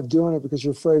you're not doing it because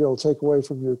you're afraid it'll take away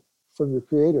from your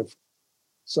creative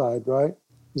side, right?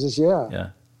 He says, yeah.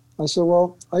 I said,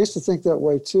 well, I used to think that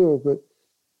way too, but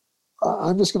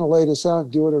I'm just going to lay this out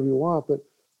and do whatever you want. But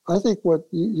I think what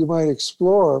you might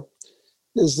explore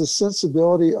is the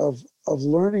sensibility of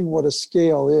learning what a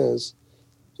scale is.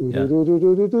 So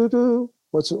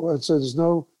there's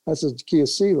no, that's a key of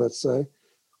C, let's say.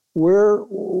 Where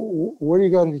do you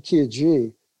got in the key of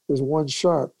G? There's one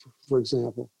sharp, for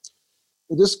example.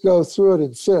 You just go through it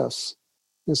in fifths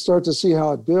and start to see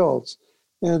how it builds.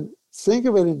 And think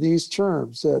of it in these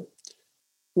terms, that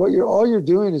all you're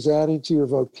doing is adding to your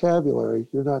vocabulary.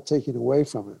 You're not taking away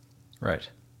from it. Right.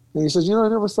 And he says, I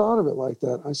never thought of it like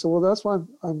that. I said, well, that's why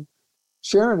I'm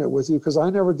sharing it with you, because I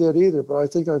never did either. But I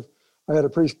think I had a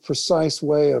pretty precise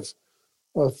way of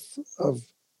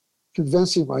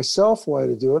convincing myself why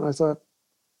to do it. And I thought,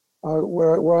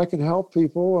 where I can help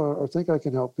people or think I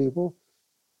can help people,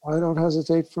 I don't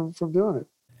hesitate from doing it.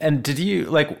 And did you,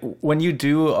 when you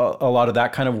do a lot of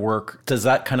that kind of work, does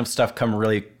that kind of stuff come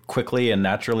really quickly and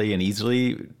naturally and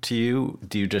easily to you?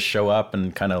 Do you just show up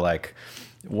and kind of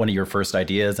one of your first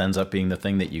ideas ends up being the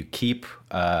thing that you keep?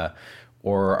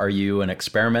 Or are you an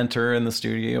experimenter in the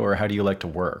studio, or how do you like to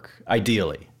work,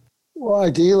 ideally? Well,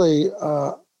 ideally,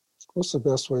 what's the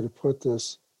best way to put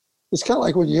this? It's kind of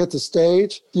like when you hit the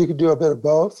stage, you can do a bit of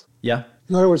both. Yeah.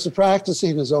 In other words, the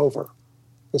practicing is over.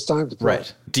 It's time to play.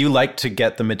 Right. Do you like to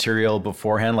get the material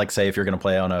beforehand? Like, say, if you're going to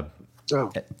play on a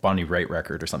Bonnie Raitt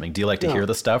record or something, do you like to hear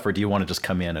the stuff, or do you want to just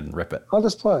come in and rip it? I'll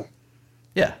just play.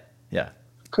 Yeah. Yeah.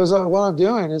 Because what I'm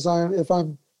doing is if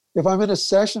I'm in a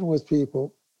session with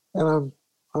people and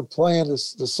I'm playing the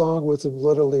song with them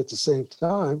literally at the same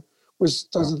time, which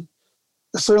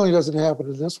certainly doesn't happen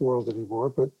in this world anymore,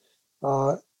 but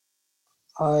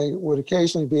I would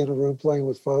occasionally be in a room playing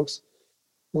with folks,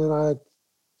 and I'd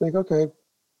think, okay,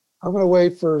 I'm going to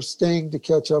wait for Sting to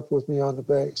catch up with me on the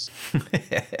bass.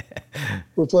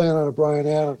 We're playing on a Bryan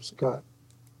Adams cut.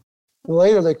 And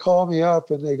later they call me up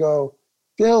and they go,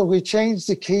 Bill, we changed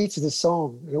the key to the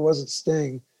song. It wasn't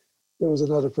Sting. It was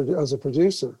a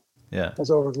producer. Yeah. I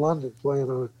was over in London playing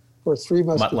for Three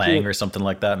Musketeers. Mutt Lange or something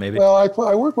like that, maybe? Well,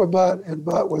 I worked with Mutt, and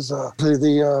Mutt was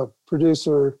the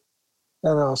producer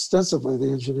and ostensibly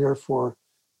the engineer for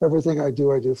Everything I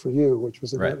Do For You, which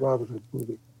was a Robin Hood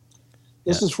movie.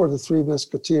 This is for the Three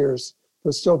Musketeers,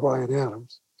 but still Bryan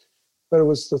Adams. But it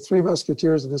was the Three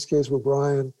Musketeers, in this case, were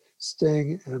Bryan,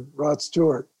 Sting, and Rod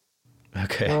Stewart.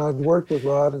 Okay. And I'd worked with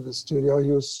Rod in the studio.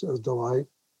 He was a delight.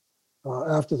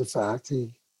 After the fact,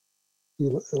 he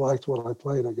liked what I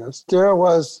played, I guess. There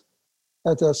was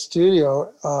at that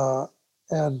studio,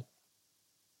 and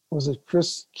was it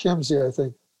Chris Kimsey, I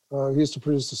think, he used to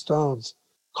produce the Stones,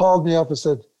 called me up and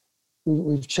said,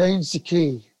 we've changed the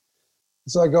key.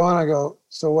 So I go on, I go,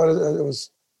 so what is it? It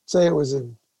was, say it was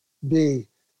in B.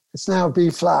 It's now B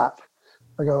flat.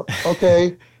 I go,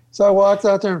 okay. So I walked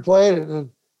out there and played it, and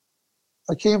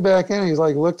I came back in, and he's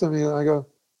like, looked at me, and I go,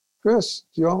 Chris,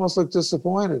 you almost look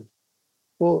disappointed.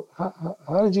 Well,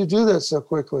 how did you do that so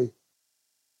quickly?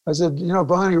 I said,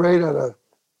 Bonnie Raitt had a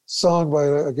song by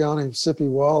a gal named Sippy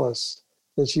Wallace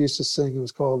that she used to sing. It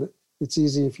was called "It's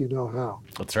Easy If You Know How."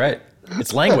 That's right.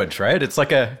 It's language, right? It's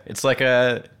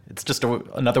just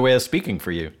another way of speaking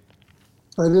for you.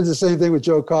 I did the same thing with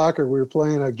Joe Cocker. We were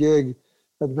playing a gig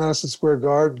at Madison Square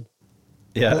Garden.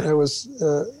 Yeah. And it was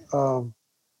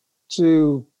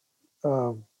to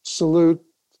salute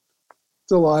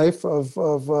the life of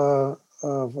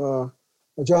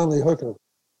John Lee Hooker.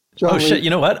 John Lee. Shit! You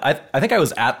know what? I think I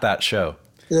was at that show.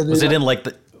 Yeah, was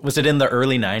it in the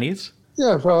early 90s?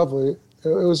 Yeah, probably. It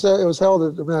was held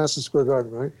at the Madison Square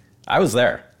Garden, right? I was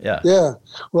there. Yeah. Yeah.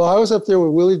 Well, I was up there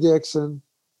with Willie Dixon,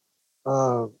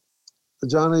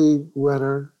 Johnny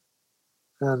Winter,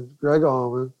 and Greg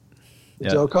Allman, and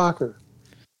Joe Cocker.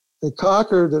 And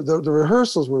Cocker, the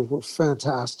rehearsals were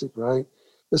fantastic, right?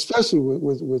 Especially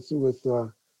with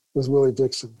Willie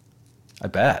Dixon. I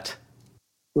bet.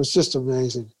 It was just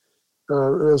amazing.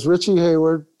 It was Richie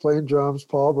Hayward playing drums,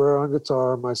 Paul Bearer on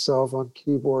guitar, myself on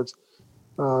keyboards.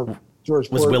 George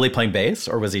Porter. Was Willie playing bass,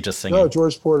 or was he just singing? No,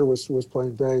 George Porter was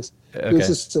playing bass. Okay. He was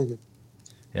just singing.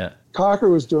 Yeah. Cocker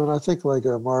was doing, I think, like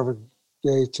a Marvin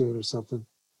Gaye tune or something.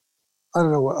 I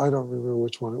don't know I don't remember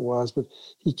which one it was, but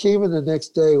he came in the next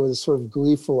day with a sort of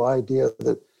gleeful idea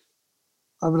that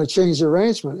I'm going to change the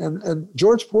arrangement. And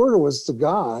George Porter was the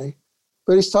guy,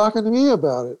 but he's talking to me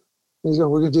about it. He's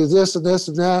going, we're going to do this and this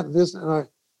and that and this. And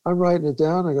I'm writing it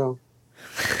down. I go,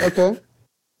 okay.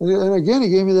 And again, he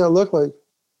gave me that look like,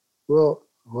 well,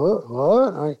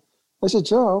 what? I said,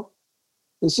 Joe,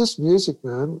 it's just music,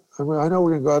 man. I mean, I know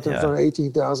we're going to go out there in front of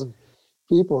 18,000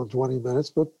 people in 20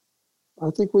 minutes, but I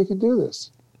think we can do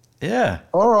this. Yeah.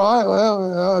 All right.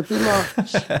 Well,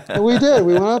 and we did.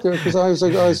 We went out there because I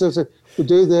said, we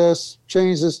do this,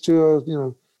 change this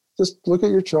to just look at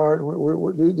your chart.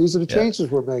 These are the changes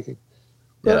we're making.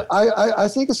 But I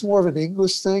think it's more of an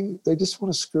English thing. They just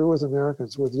want to screw with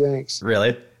Americans, with Yanks.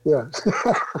 Really? Yeah.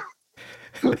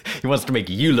 He wants to make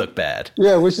you look bad.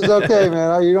 Yeah, which is okay,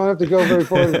 man. You don't have to go very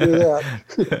far to do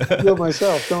that. Do it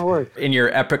myself. Don't worry. In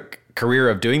your epic career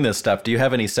of doing this stuff, do you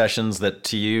have any sessions that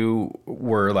to you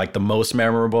were like the most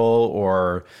memorable,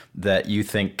 or that you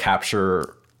think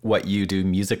capture what you do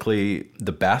musically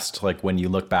the best, like when you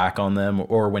look back on them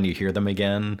or when you hear them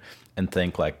again and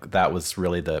think like that was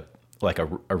really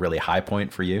a really high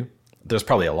point for you? There's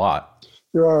probably a lot.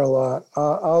 There are a lot.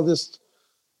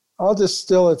 I'll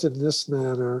distill it in this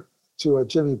manner to a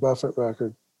Jimmy Buffett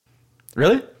record.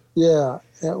 Really? Yeah,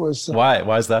 it was. Why?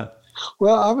 Why is that?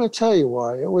 Well, I'm going to tell you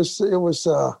why. It was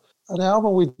an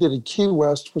album we did in Key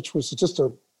West, which was just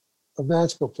a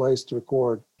magical place to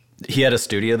record. He had a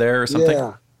studio there or something?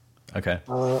 Yeah. Okay.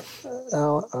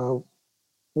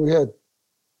 We had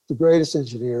the greatest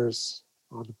engineers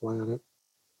on the planet.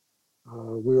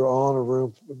 We were all in a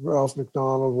room. Ralph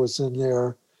McDonald was in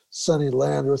there. Sonny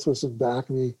Landreth was in back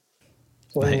of me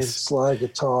playing slide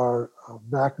guitar.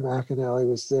 Mac McAnally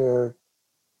was there.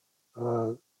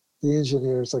 The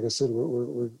engineers, like I said,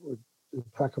 were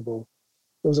impeccable.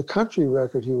 There was a country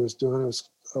record he was doing. It was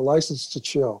a License to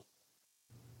Chill.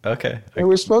 Okay. And we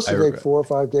were supposed to take 4 or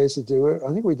 5 days to do it.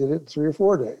 I think we did it in 3 or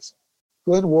 4 days.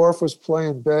 Glenn Worf was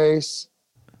playing bass.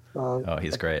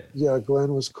 He's great. Yeah,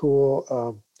 Glenn was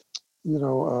cool.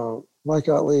 Mike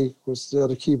Utley was the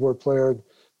other keyboard player.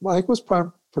 Mike was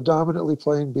predominantly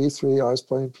playing B3. I was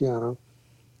playing piano.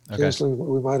 Okay. Occasionally,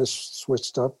 we might have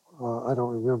switched up. I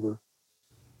don't remember.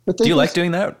 But do you like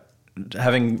doing that?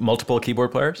 Having multiple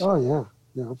keyboard players? Oh, yeah.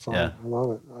 Yeah, I'm fine. Yeah. I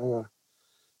love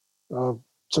it.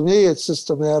 To me, it's just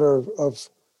a matter of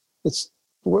it's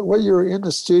what you're in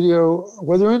the studio,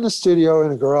 whether in the studio,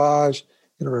 in a garage,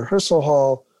 in a rehearsal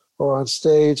hall, or on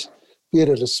stage, be it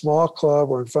at a small club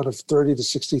or in front of 30 to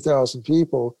 60,000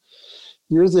 people,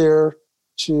 you're there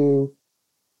to,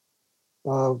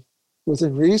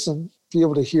 within reason, be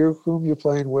able to hear whom you're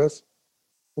playing with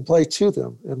and play to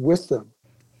them and with them.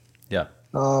 Yeah.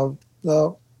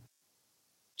 Now,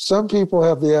 some people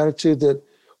have the attitude that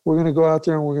we're going to go out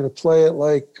there and we're going to play it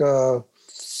like the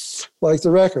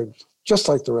record, just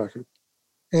like the record.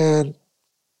 And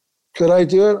could I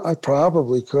do it? I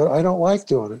probably could. I don't like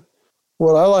doing it.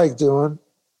 What I like doing,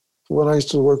 when I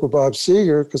used to work with Bob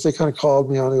Seger, because they kind of called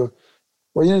me on,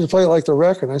 well, you need to play it like the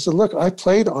record. And I said, look, I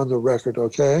played on the record,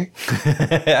 okay?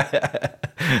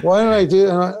 Why did I do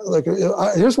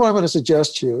it? Here's what I'm going to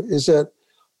suggest to you is that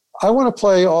I want to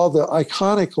play all the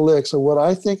iconic licks of what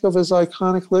I think of as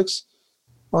iconic licks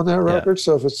on that record.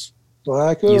 So if it's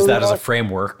Like a Use that Rock, as a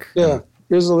framework. Yeah.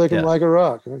 Here's the lick of Yeah. Like a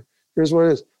Rock. Here's what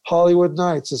it is. Hollywood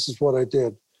Nights, this is what I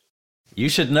did. You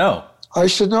should know. I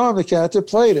should know I'm the cat that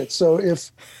played it. So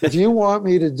if you want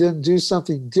me to do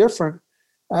something different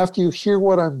after you hear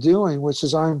what I'm doing, which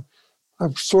is I'm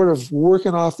sort of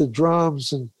working off the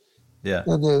drums and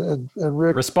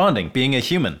Rick Responding, being a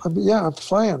human. I'm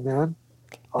playing, man.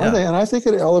 Yeah. I think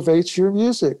it elevates your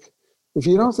music. If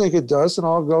you don't think it does, then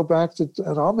I'll go back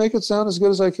and I'll make it sound as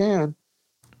good as I can.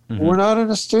 Mm-hmm. We're not in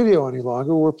a studio any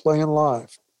longer. We're playing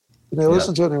live. And they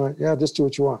listen to it and they went, yeah, just do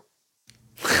what you want.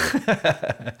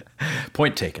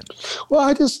 Point taken. Well,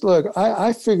 I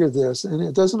figured this, and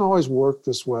it doesn't always work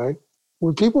this way.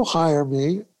 When people hire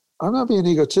me, I'm not being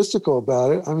egotistical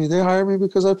about it. I mean, they hire me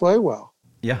because I play well.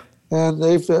 Yeah. And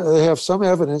they have some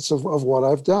evidence of what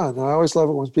I've done. And I always love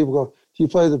it when people go, do you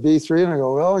play the B3? And I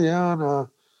go, well, yeah, and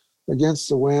Against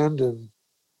the Wind, and,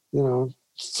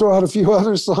 throw out a few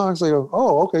other songs. They go,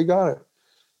 oh, okay, got it.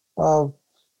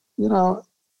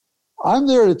 I'm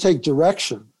there to take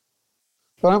direction,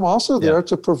 but I'm also there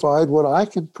to provide what I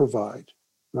can provide,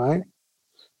 right?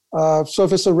 So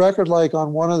if it's a record like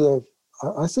on one of the,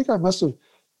 I think I must have,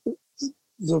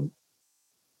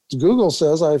 Google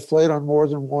says I've played on more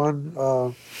than one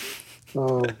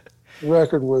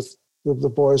record with the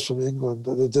boys from England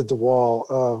that did The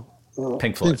Wall.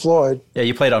 Pink Floyd. Pink Floyd. Yeah,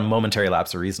 you played on Momentary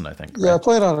Lapse of Reason, I think. Right? Yeah, I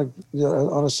played on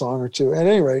a song or two. At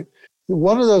any rate,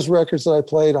 one of those records that I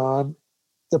played on,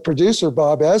 the producer,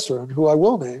 Bob Ezrin, who I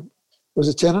will name, was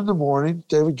at 10 in the morning.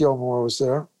 David Gilmour was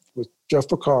there with Jeff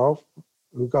Porcaro,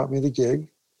 who got me the gig.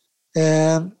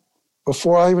 And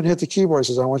before I even hit the keyboard, he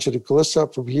says, I want you to gliss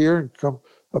up from here and come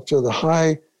up to the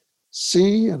high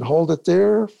C and hold it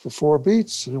there for 4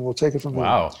 beats, and then we'll take it from there.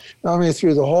 Wow. I mean,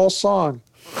 through the whole song,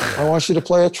 I want you to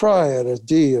play a triad, a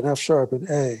D, an F sharp, an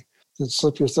A, then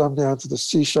slip your thumb down to the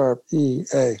C sharp, E,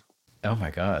 A. Oh, my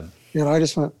God. I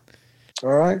just went, all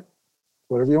right,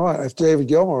 whatever you want. If David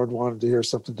Gilmour had wanted to hear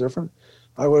something different,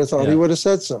 I would have thought he would have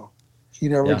said so. He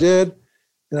never did.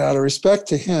 And out of respect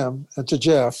to him and to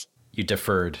Jeff, you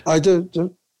deferred. I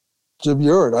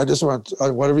demurred. I just went,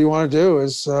 whatever you want to do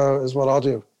is what I'll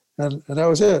do. And that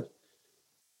was it.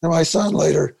 And my son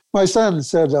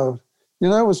said,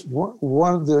 that was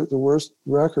one of the worst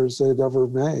records they'd ever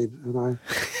made. And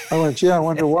I went, yeah, I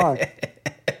wonder why.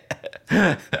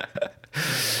 It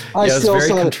was very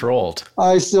controlled.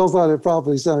 I still thought it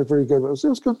probably sounded pretty good, but it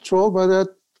was controlled by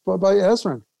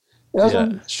Ezrin.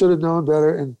 Ezrin should have known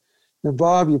better. And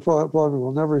Bob, you probably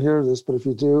will never hear this, but if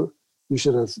you do, you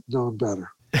should have known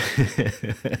better.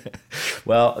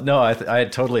 Well, no, I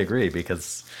totally agree,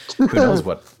 because who knows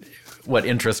what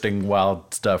interesting,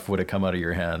 wild stuff would have come out of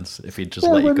your hands if he'd just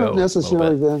let you go. It wouldn't have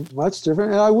necessarily been much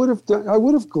different. And I would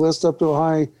have glissed up to a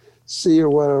high C or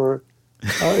whatever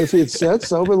if he had said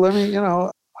so. But let me,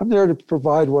 I'm there to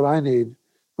provide what I need.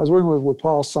 I was working with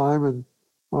Paul Simon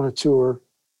on a tour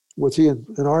with he and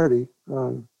Artie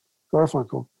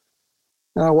Garfunkel.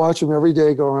 And I watch him every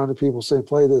day go around to people saying,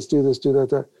 play this, do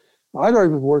that. I'd already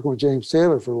been working with James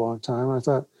Taylor for a long time. And I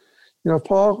thought,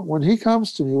 Paul, when he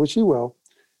comes to me, which he will,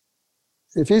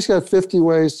 if he's got 50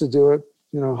 ways to do it,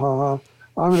 I'm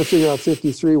going to figure out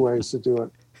 53 ways to do it.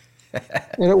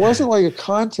 And it wasn't like a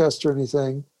contest or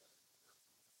anything.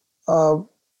 But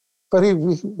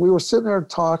we were sitting there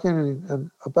talking, and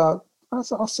about,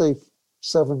 I'll say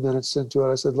 7 minutes into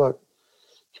it, I said, look,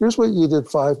 here's what you did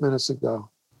 5 minutes ago.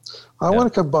 I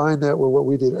want to combine that with what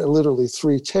we did literally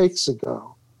 3 takes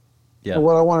ago. Yeah. And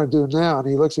what I want to do now. And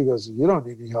he looks and he goes, you don't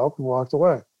need any help, and walked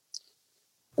away.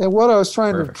 And what I was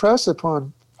trying to impress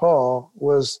upon Paul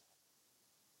was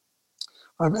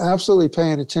I'm absolutely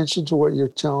paying attention to what you're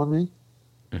telling me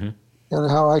and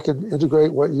how I can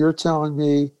integrate what you're telling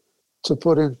me to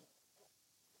put in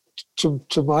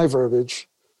to my verbiage.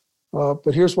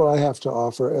 But here's what I have to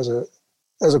offer as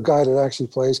a guy that actually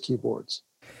plays keyboards.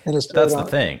 And that's the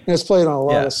thing. And it's played on a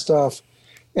lot of stuff.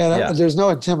 And there's no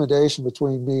intimidation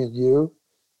between me and you.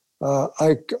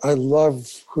 I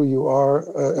love who you are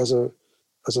as a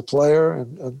player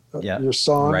and your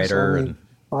songs. Writer. I mean,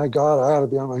 my God, I ought to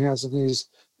be on my hands and knees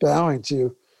bowing to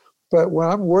you. But when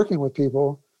I'm working with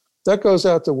people, that goes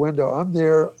out the window. I'm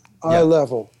there eye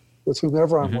level with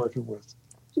whomever I'm working with.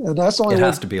 And that's only it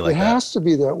has to be like that. It has to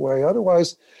be that way.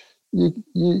 Otherwise, you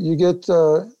get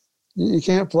you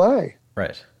can't play.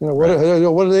 Right. What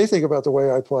do they think about the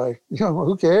way I play?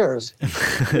 Who cares?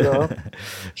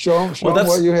 Show them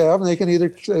what you have, and they can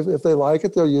either, if they like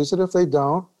it, they'll use it. If they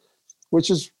don't, which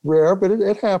is rare, but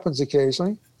it happens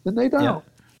occasionally, then they don't.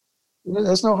 Yeah.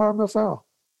 There's no harm, no foul.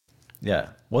 Yeah.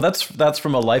 Well, that's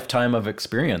from a lifetime of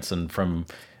experience and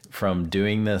from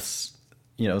doing this,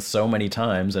 so many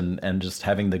times and just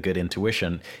having the good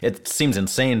intuition. It seems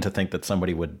insane to think that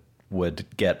somebody would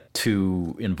get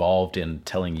too involved in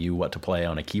telling you what to play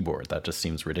on a keyboard. That just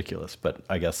seems ridiculous. But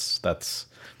I guess that's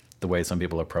the way some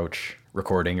people approach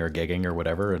recording or gigging or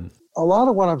whatever. And a lot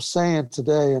of what I'm saying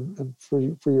today, and for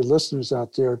your listeners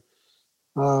out there,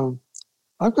 I'm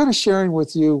kind of sharing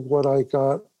with you what I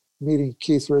got meeting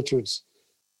Keith Richards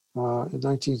in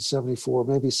 1974,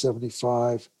 maybe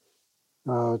 75,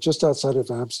 just outside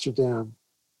of Amsterdam,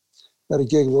 at a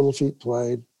gig Little Feat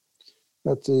played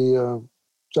at the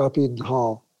Job Eden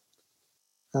Hall.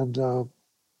 And the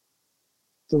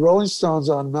Rolling Stones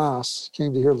en masse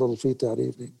came to hear Little Feat that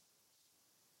evening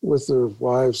with their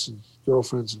wives and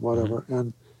girlfriends and whatever. Mm-hmm.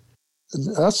 And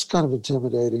that's kind of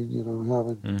intimidating,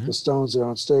 having the Stones there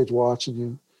on stage watching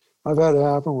you. I've had it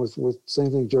happen with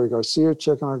same thing, Jerry Garcia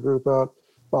checking our group out,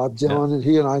 Bob Dylan, and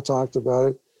he and I talked about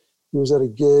it. He was at a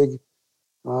gig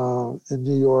in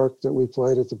New York that we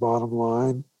played at the Bottom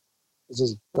Line. He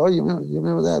says, "Oh, you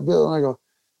remember that, Bill?" And I go,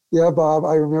 "Yeah, Bob,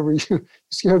 I remember you. You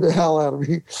scared the hell out of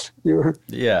me. You were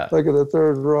like in the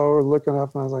third row looking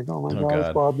up, and I was like, oh my God,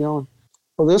 it's Bob Dylan."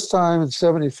 Well, this time in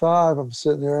 75, I'm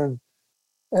sitting there, and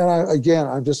we're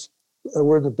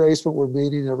in the basement, we're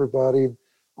meeting everybody.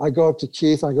 I go up to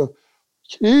Keith, I go,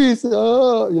 "Keith,"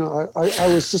 I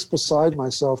was just beside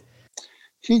myself.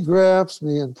 He grabs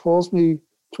me and pulls me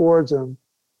towards him,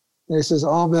 and he says,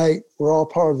 "Oh, mate, we're all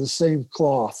part of the same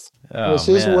cloth." It was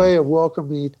his way of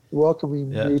welcoming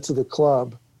me to the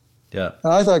club. Yeah.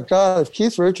 And I thought, God, if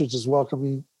Keith Richards is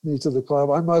welcoming me to the club,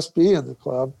 I must be in the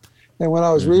club. And when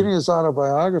I was reading his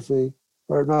autobiography,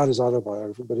 or not his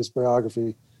autobiography, but his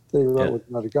biography that he wrote with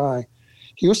another guy,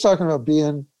 he was talking about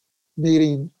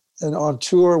meeting and on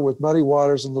tour with Muddy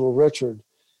Waters and Little Richard,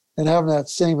 and having that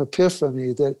same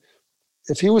epiphany that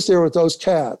if he was there with those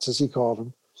cats, as he called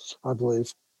them, I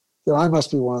believe, then I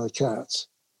must be one of the cats.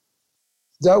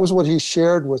 That was what he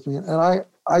shared with me, and I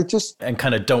just and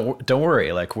kind of don't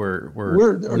worry, like we're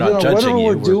not judging whatever you.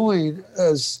 We're doing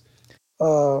as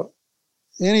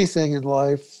anything in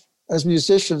life as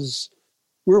musicians,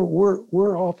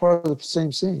 we're all part of the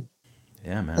same scene.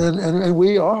 Yeah, man. And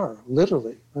we are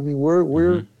literally. I mean,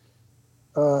 we're.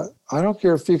 I don't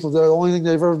care if people, the only thing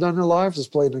they've ever done in their lives is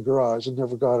played in a garage and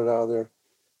never got it out of there.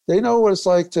 They know what it's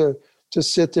like to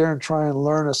sit there and try and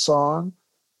learn a song,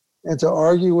 and to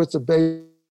argue with the bass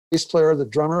player, the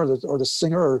drummer, or the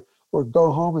singer, or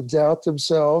go home and doubt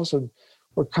themselves, or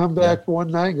come back one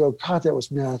night and go, God, that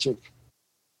was magic.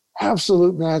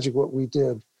 Absolute magic what we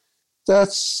did.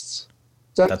 That's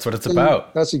what it's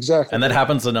about. That's exactly. And that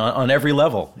happens on every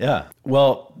level. Yeah.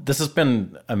 Well, this has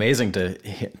been amazing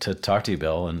to talk to you,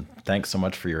 Bill, and thanks so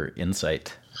much for your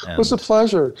insight. It was a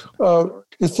pleasure.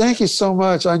 And thank you so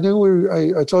much. I knew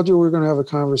I told you we were going to have a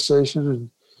conversation, and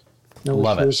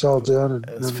love it. Held in.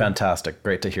 It's fantastic.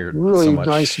 Great to hear. Really so much.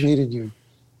 Nice meeting you.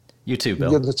 You too, Bill.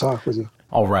 Getting to talk with you.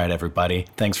 All right, everybody.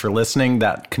 Thanks for listening.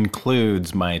 That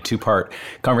concludes my 2-part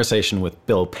conversation with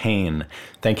Bill Payne.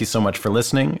 Thank you so much for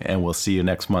listening, and we'll see you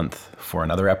next month for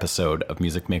another episode of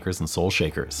Music Makers and Soul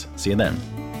Shakers. See you then.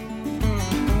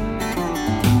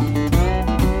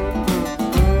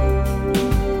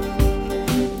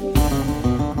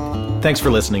 Thanks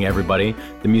for listening, everybody.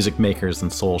 The Music Makers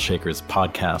and Soul Shakers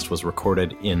podcast was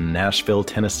recorded in Nashville,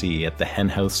 Tennessee at the Hen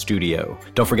House Studio.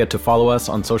 Don't forget to follow us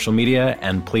on social media,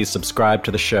 and please subscribe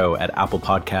to the show at Apple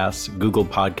Podcasts, Google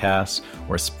Podcasts,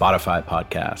 or Spotify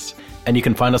Podcasts. And you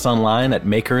can find us online at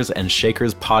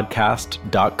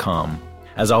makersandShakerspodcast.com.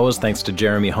 As always, thanks to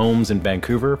Jeremy Holmes in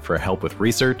Vancouver for help with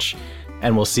research.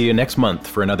 And we'll see you next month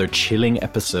for another chilling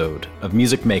episode of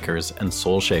Music Makers and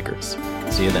Soul Shakers.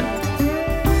 See you then.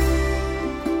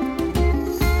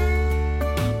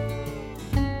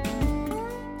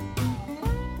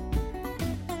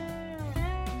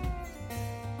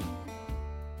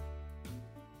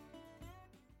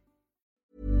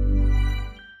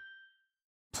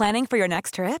 Planning for your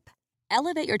next trip?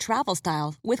 Elevate your travel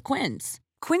style with Quince.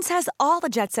 Quince has all the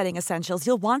jet-setting essentials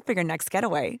you'll want for your next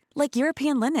getaway, like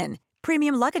European linen,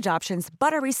 premium luggage options,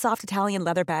 buttery soft Italian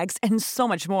leather bags, and so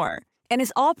much more. And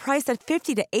is all priced at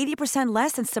 50 to 80%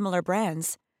 less than similar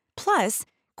brands. Plus,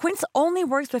 Quince only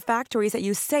works with factories that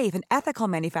use safe and ethical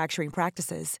manufacturing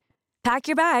practices. Pack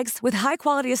your bags with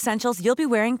high-quality essentials you'll be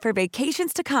wearing for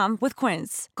vacations to come with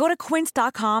Quince. Go to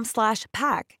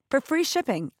quince.com/pack for free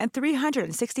shipping and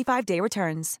 365-day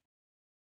returns.